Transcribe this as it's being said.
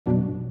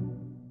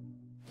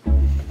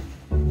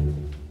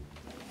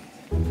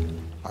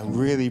I'm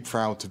really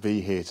proud to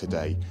be here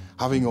today.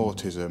 Having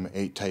autism,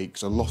 it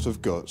takes a lot of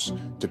guts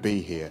to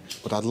be here,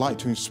 but I'd like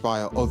to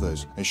inspire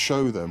others and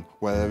show them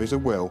where there is a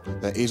will,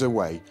 there is a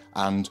way,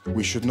 and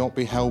we should not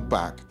be held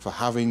back for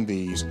having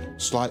these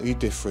slightly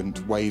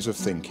different ways of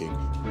thinking.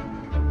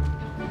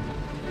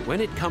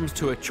 When it comes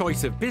to a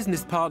choice of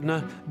business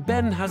partner,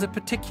 Ben has a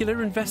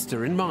particular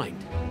investor in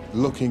mind.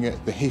 Looking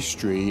at the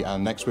history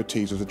and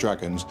expertise of the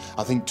Dragons,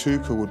 I think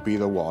Tuka would be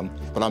the one,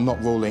 but I'm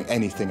not ruling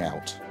anything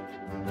out.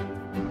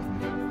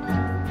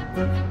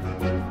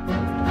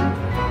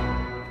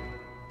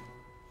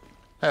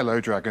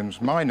 Hello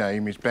Dragons, my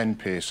name is Ben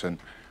Pearson.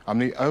 I'm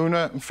the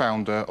owner and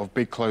founder of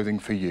Big Clothing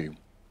for You.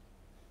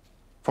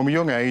 From a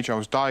young age I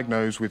was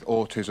diagnosed with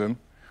autism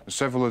and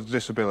several other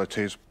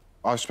disabilities.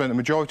 I've spent the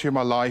majority of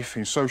my life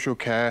in social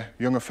care,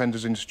 young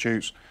offenders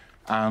institutes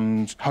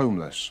and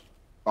homeless.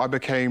 I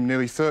became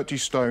nearly 30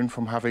 stone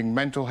from having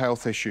mental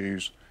health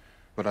issues,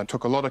 but I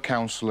took a lot of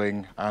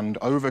counselling and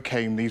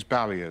overcame these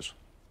barriers.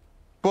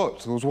 But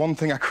there was one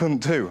thing I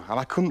couldn't do, and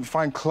I couldn't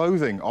find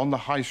clothing on the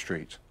high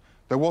street.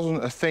 There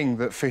wasn't a thing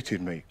that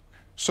fitted me.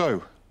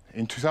 So,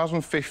 in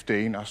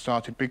 2015, I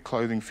started Big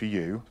Clothing for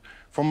You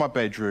from my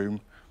bedroom,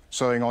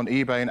 sewing on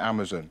eBay and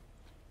Amazon.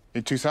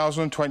 In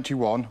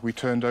 2021, we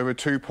turned over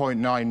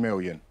 2.9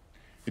 million.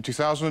 In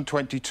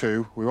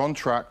 2022, we're on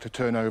track to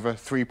turn over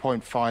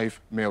 3.5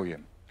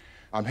 million.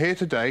 I'm here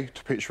today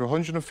to pitch for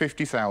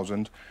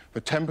 150,000 for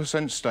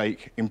 10%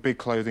 stake in Big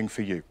Clothing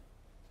for You.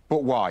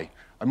 But why?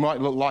 I might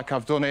look like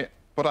I've done it,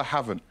 but I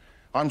haven't.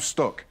 I'm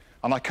stuck.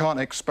 And I can't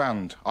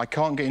expand. I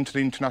can't get into the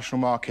international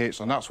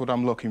markets, and that's what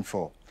I'm looking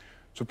for.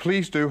 So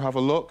please do have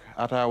a look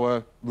at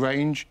our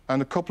range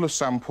and a couple of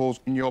samples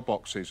in your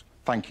boxes.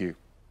 Thank you.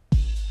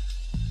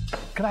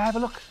 Can I have a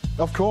look?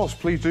 Of course,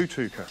 please do,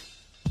 Tuka.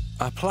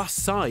 A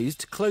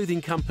plus-sized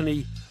clothing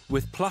company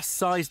with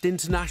plus-sized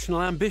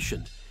international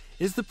ambition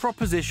is the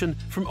proposition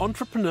from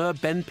entrepreneur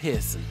Ben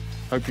Pearson.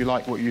 Hope you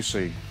like what you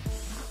see.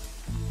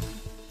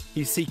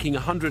 He's seeking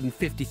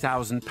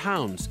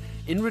 £150,000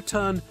 in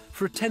return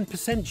for a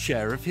 10%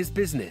 share of his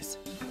business.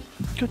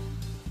 Good.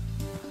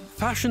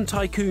 Fashion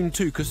tycoon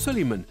Tuka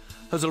Suleiman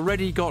has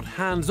already got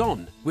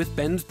hands-on with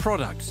Ben's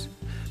products,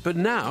 but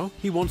now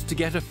he wants to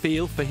get a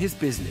feel for his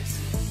business.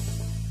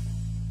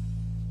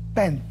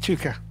 Ben,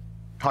 Tuka.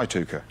 Hi,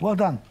 Tuka. Well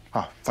done.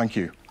 Ah, thank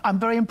you. I'm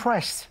very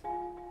impressed.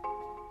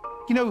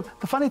 You know,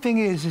 the funny thing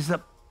is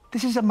that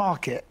this is a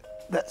market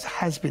that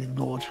has been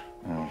ignored.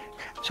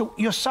 So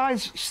your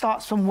size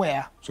starts from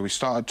where? So we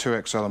start at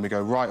 2XL and we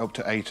go right up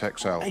to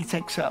 8XL.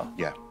 8XL?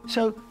 Yeah.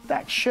 So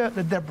that shirt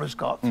that Deborah's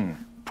got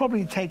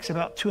probably takes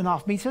about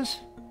 2.5 metres?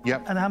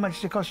 Yep. And how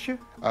much did it cost you?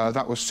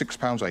 That was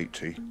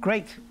 £6.80.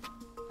 Great.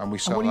 And we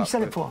sell what do you that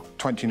sell it for?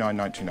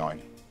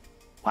 $29.99.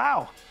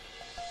 Wow.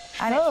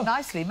 And it's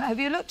nicely made. Have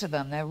you looked at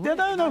them? They're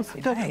really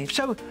nicely made.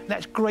 So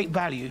that's great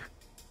value.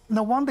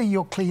 No wonder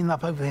you're cleaning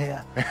up over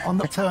here on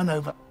the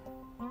turnover.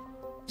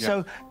 Yeah.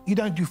 So you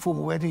don't do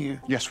formal wear, do you?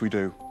 Yes, we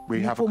do.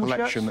 We have a formal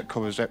collection shirts? that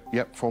covers it.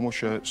 Yep, formal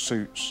shirts,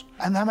 suits.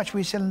 And how much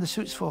were you selling the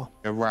suits for?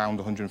 Around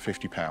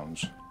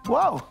 £150.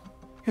 Wow,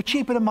 you're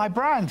cheaper than my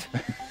brand.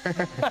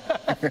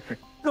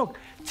 Look,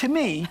 to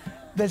me,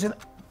 there's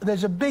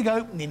a big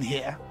opening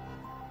here.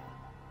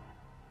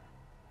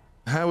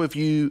 How have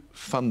you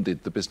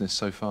funded the business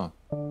so far?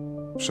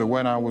 So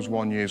when I was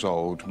 1 year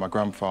old, my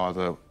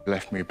grandfather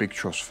left me a big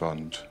trust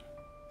fund.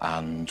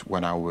 And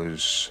when I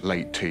was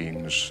late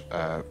teens,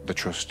 the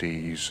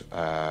trustees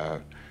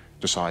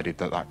decided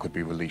that that could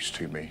be released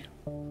to me.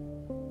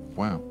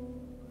 Wow.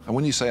 And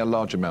when you say a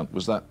large amount,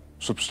 was that?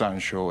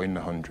 Substantial, in the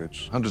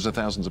hundreds. Hundreds of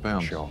thousands of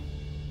pounds? Sure.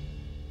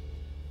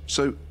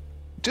 So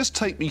just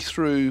take me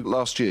through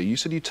last year. You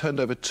said you turned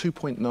over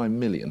 2.9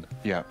 million.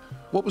 Yeah.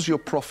 What was your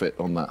profit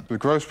on that? The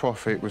gross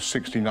profit was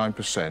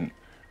 69%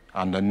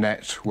 and the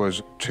net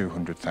was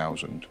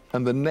 200,000.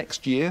 And the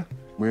next year?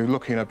 We're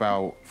looking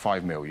about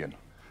 5 million.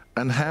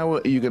 And how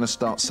are you going to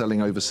start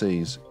selling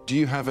overseas? Do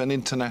you have an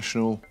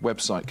international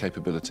website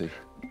capability?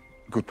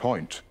 Good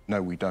point. No,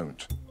 we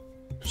don't.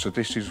 So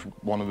this is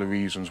one of the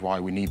reasons why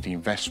we need the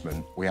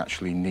investment. We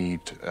actually need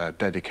a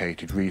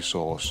dedicated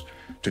resource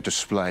to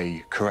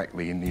display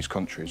correctly in these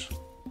countries.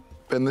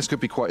 Ben, this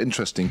could be quite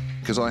interesting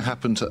because I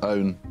happen to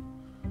own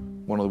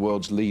one of the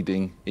world's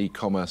leading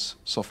e-commerce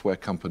software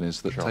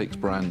companies that takes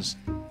brands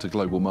to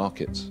global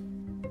markets.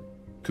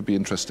 Could be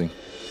interesting.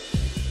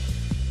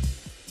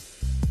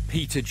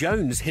 Peter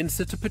Jones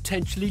hints at a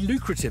potentially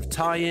lucrative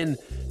tie-in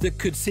that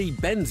could see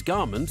Ben's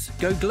garments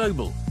go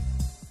global.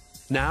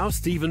 Now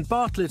Stephen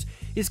Bartlett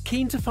is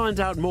keen to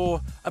find out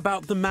more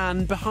about the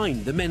man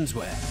behind the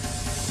menswear.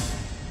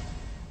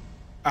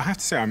 I have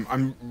to say,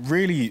 I'm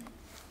really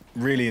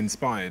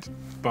inspired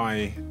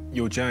by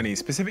your journey,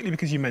 specifically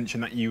because you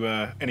mentioned that you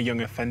were in a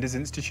Young Offenders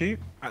Institute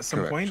at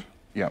some point.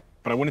 Yeah.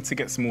 But I wanted to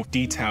get some more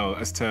detail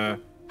as to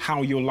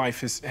how your life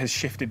has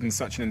shifted in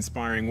such an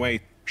inspiring way.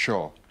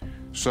 Sure.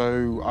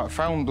 So I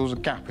found there was a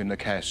gap in the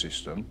care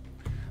system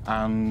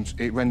and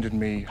it rendered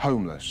me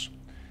homeless.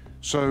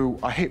 So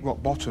I hit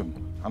rock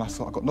bottom and I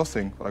thought, I got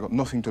nothing, but I got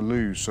nothing to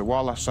lose. So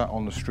while I sat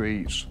on the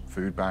streets,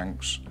 food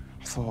banks,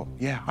 I thought,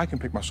 yeah, I can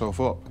pick myself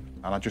up.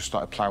 And I just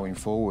started ploughing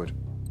forward.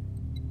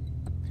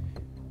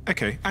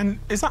 OK, and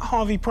is that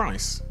Harvey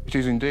Price? It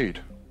is indeed.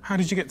 How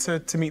did you get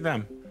to meet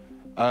them?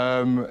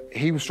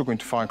 He was struggling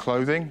to find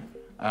clothing,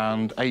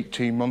 and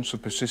 18 months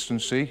of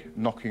persistency,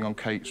 knocking on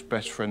Kate's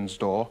best friend's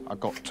door, I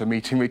got to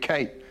meeting with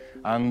Kate,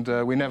 and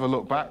we never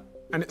looked back.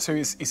 And so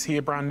is he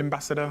a brand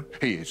ambassador?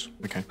 He is.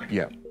 OK.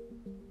 Yeah.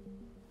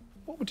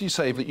 What would you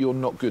say that you're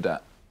not good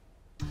at?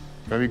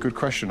 Very good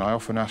question. I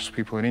often ask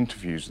people in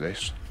interviews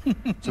this.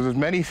 So there's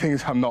many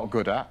things I'm not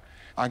good at.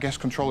 I guess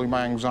controlling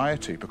my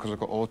anxiety because I've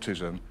got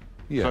autism.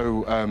 Yeah.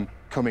 So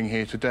coming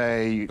here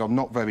today, I'm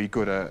not very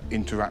good at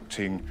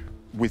interacting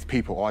with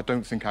people, or I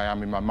don't think I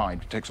am in my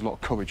mind. It takes a lot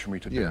of courage for me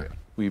to do it.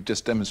 Well, you've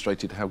just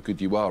demonstrated how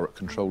good you are at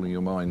controlling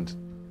your mind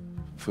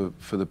for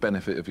the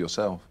benefit of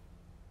yourself,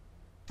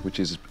 which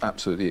is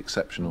absolutely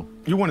exceptional.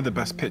 You're one of the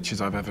best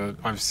pitchers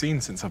I've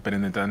seen since I've been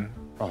in the den.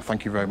 Oh,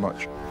 thank you very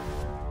much.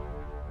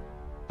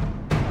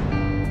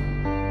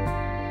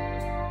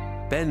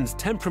 Ben's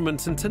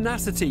temperament and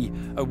tenacity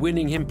are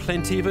winning him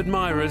plenty of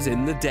admirers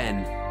in the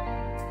den.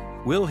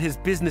 Will his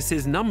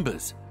business's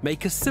numbers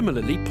make a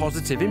similarly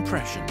positive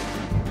impression?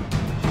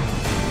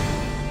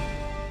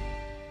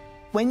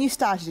 When you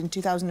started in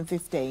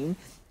 2015,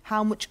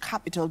 how much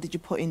capital did you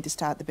put in to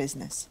start the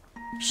business?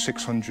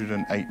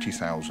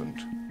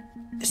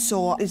 680,000.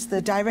 So is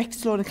the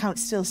director's loan account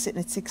still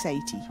sitting at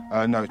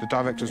 680? No, the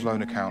director's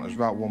loan account is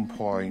about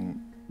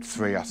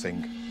 1.3, I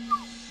think.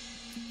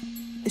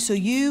 So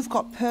you've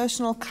got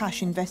personal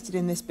cash invested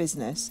in this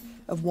business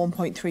of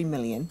 1.3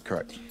 million.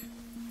 Correct.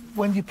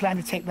 When do you plan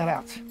to take that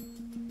out?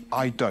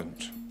 I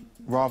don't.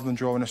 Rather than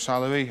drawing a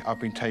salary, I've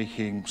been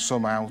taking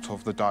some out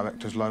of the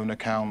director's loan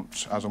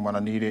account as and when I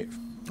need it.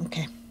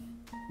 OK.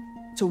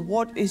 So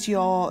what is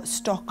your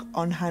stock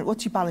on hand?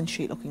 What's your balance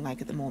sheet looking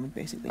like at the moment,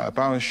 basically?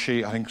 Balance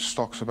sheet, I think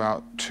stock's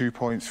about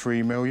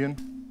 2.3 million.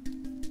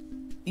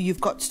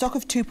 You've got stock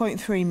of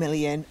 2.3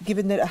 million.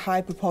 Given that a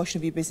high proportion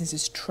of your business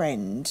is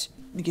trend,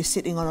 you're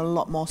sitting on a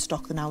lot more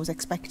stock than I was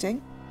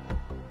expecting.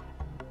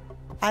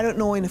 I don't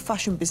know in a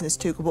fashion business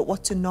too, but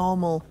what's a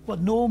normal? Well,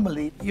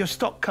 normally your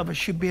stock cover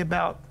should be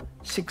about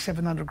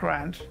 600-700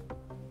 grand.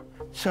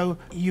 So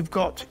you've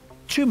got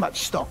too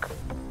much stock.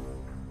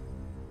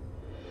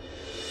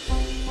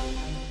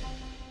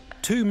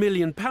 £2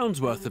 million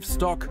worth of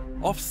stock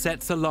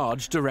offsets a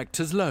large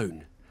director's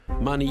loan.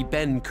 Money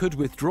Ben could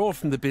withdraw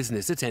from the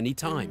business at any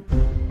time.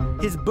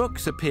 His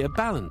books appear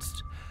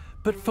balanced,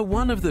 but for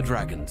one of the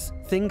dragons,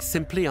 things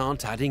simply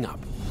aren't adding up.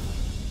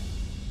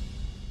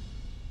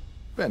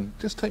 Ben,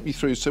 just take me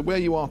through, so where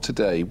you are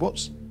today,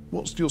 what's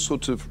your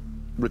sort of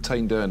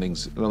retained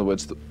earnings? In other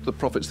words, the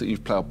profits that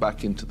you've ploughed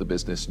back into the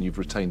business and you've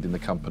retained in the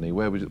company,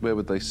 where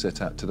would they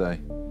sit at today?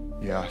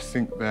 Yeah, I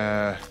think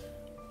they're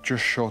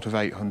just short of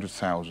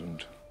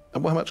 800,000.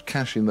 And how much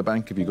cash in the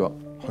bank have you got?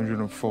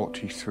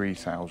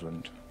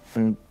 143,000.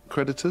 And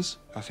creditors?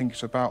 I think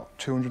it's about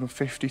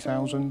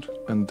 250,000.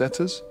 And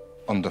debtors?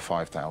 Under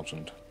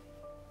 5,000.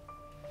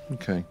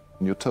 OK.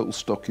 And your total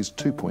stock is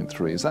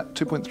 2.3. Is that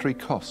 2.3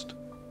 cost?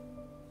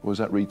 Or is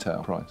that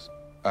retail price?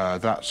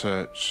 That's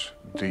at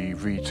the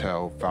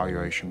retail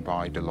valuation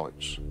by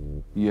Deloitte's.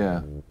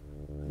 Yeah.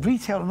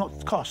 Retail,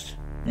 not cost.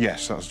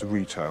 Yes, that's the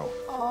retail.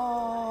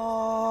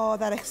 Oh,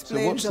 that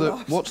explains So a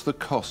lot. what's the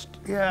cost?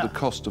 Yeah. The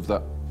cost of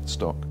that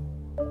stock?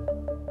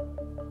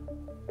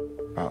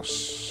 About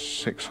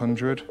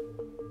 600.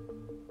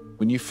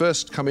 When you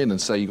first come in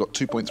and say you got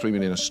 2.3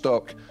 million of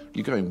stock,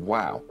 you're going,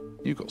 wow,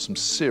 you've got some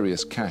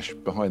serious cash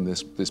behind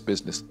this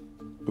business.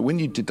 But when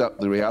you deduct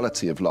the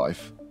reality of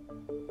life,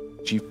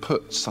 you've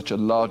put such a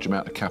large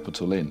amount of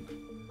capital in,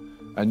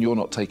 and you're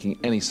not taking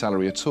any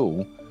salary at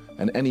all,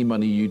 and any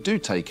money you do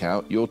take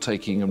out, you're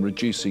taking and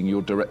reducing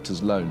your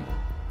director's loan.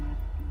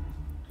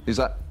 Is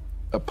that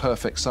a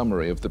perfect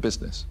summary of the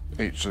business?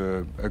 It's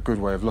a good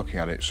way of looking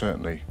at it,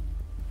 certainly.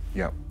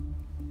 Yeah.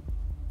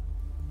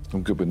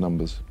 I'm good with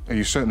numbers.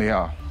 You certainly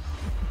are.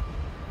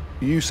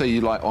 You say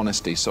you like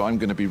honesty, so I'm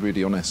going to be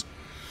really honest.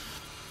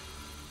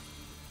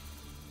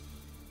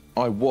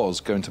 I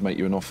was going to make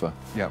you an offer.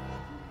 Yeah.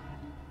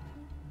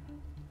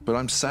 But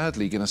I'm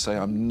sadly going to say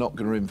I'm not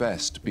going to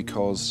invest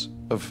because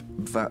of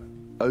that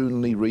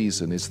only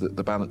reason is that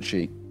the balance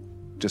sheet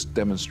just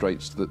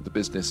demonstrates that the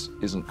business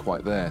isn't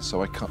quite there.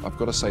 So I've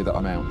got to say that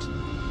I'm out.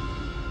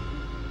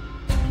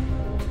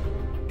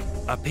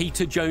 A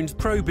Peter Jones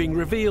probing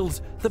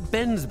reveals that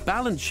Ben's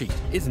balance sheet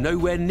is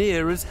nowhere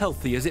near as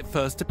healthy as it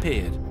first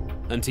appeared,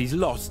 and he's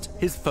lost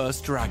his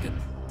first dragon.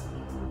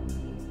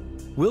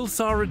 Will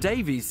Sarah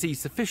Davies see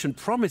sufficient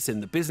promise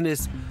in the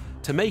business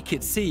to make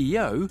its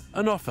CEO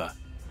an offer?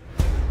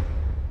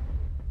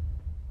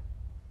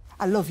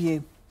 I love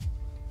you.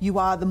 You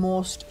are the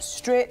most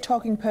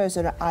straight-talking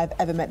person I've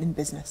ever met in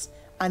business.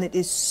 And it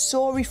is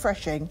so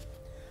refreshing.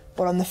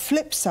 But on the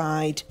flip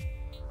side,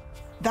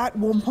 that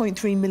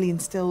 1.3 million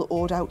still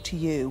owed out to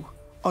you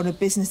on a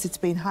business that's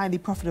been highly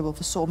profitable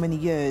for so many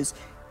years,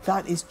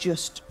 that is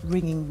just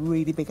ringing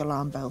really big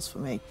alarm bells for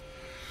me.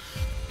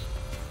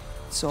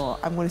 So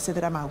I'm going to say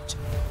that I'm out.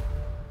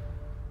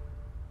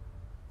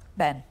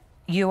 Ben,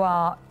 You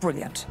are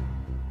brilliant.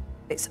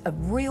 It's a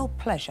real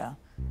pleasure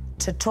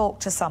to talk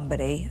to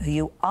somebody who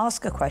you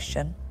ask a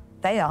question,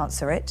 they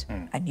answer it,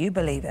 and you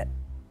believe it.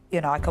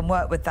 You know, I can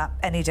work with that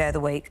any day of the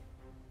week.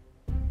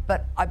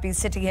 But I've been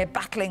sitting here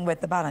battling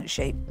with the balance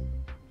sheet.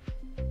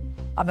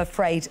 I'm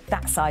afraid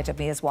that side of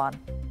me has won.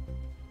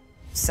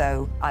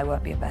 So I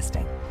won't be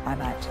investing. I'm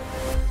out.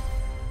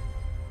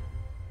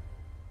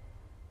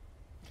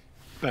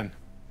 Ben,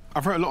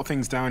 I've wrote a lot of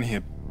things down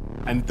here,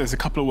 and there's a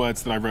couple of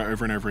words that I wrote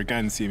over and over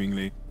again,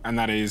 seemingly, and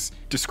that is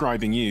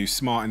describing you: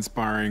 smart,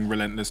 inspiring,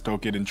 relentless,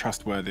 dogged, and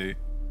trustworthy.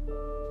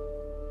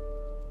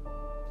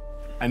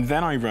 And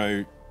then I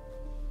wrote,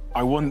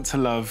 I want to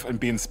love and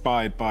be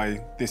inspired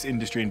by this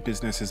industry and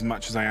business as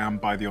much as I am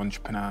by the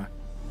entrepreneur.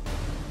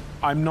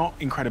 I'm not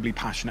incredibly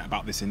passionate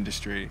about this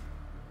industry.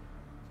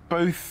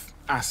 Both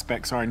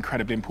aspects are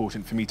incredibly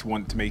important for me to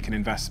want to make an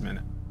investment,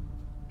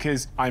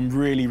 because I'm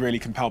really, really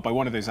compelled by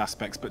one of those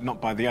aspects, but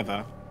not by the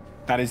other.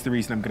 That is the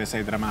reason I'm going to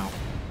say that I'm out.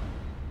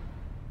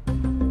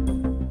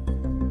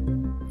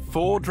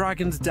 4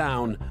 dragons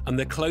down, and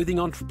the clothing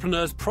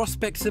entrepreneur's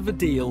prospects of a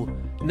deal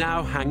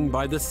now hang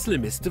by the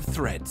slimmest of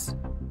threads.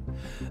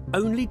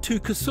 Only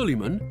Tuka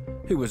Suleiman,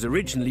 who was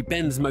originally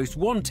Ben's most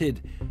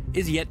wanted,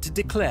 is yet to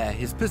declare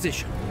his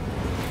position.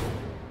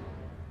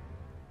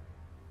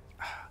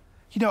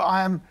 You know,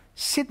 I am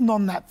sitting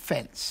on that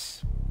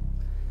fence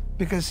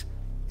because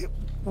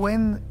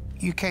when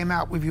you came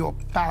out with your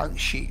balance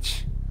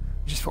sheet,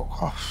 I just thought,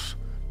 oh,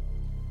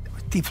 it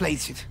was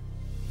deflated.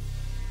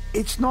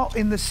 It's not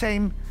in the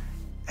same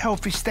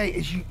healthy state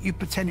as you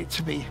pretend it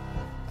to be,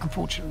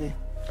 unfortunately.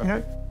 You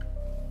know?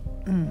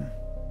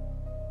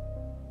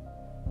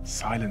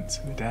 Silence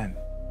in the den.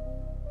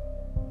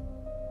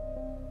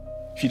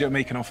 If you don't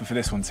make an offer for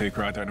this one,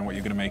 Tuka, I don't know what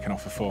you're going to make an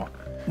offer for.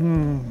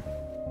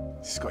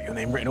 It's got your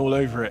name written all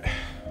over it.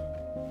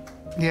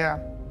 Yeah.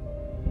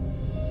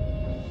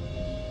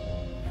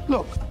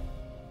 Look,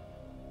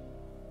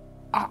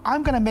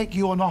 I'm going to make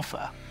you an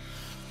offer.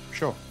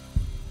 Sure.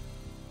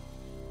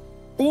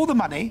 All the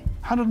money,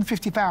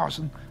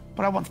 150,000,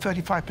 but I want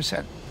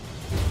 35%.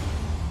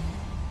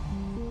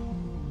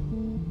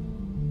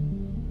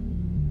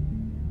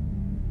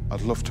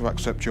 I'd love to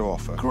accept your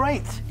offer.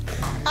 Great.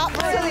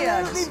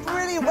 Absolutely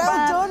brilliant.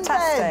 Well done,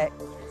 Ben. Fantastic.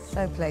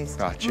 So pleased.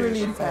 Ah, cheers.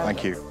 Brilliant, Ben.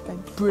 Thank you.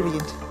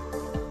 Brilliant.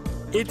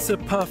 It's a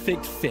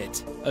perfect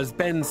fit as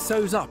Ben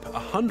sews up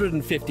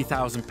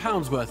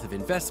 £150,000 worth of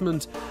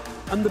investment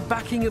and the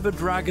backing of a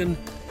dragon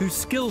whose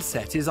skill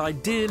set is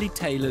ideally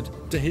tailored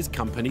to his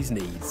company's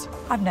needs.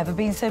 I've never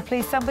been so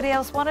pleased somebody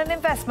else won an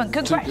investment.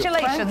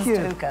 Congratulations, Thank you.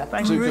 Tuka.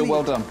 Thank you. Tuka,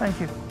 well done.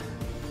 Thank you.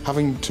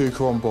 Having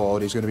Tuka on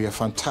board is going to be a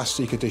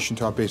fantastic addition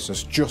to our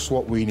business, just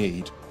what we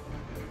need.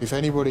 If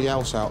anybody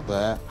else out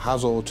there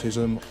has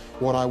autism,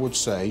 what I would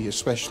say,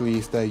 especially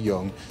if they're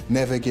young,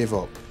 never give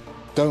up.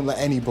 Don't let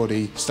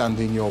anybody stand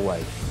in your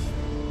way.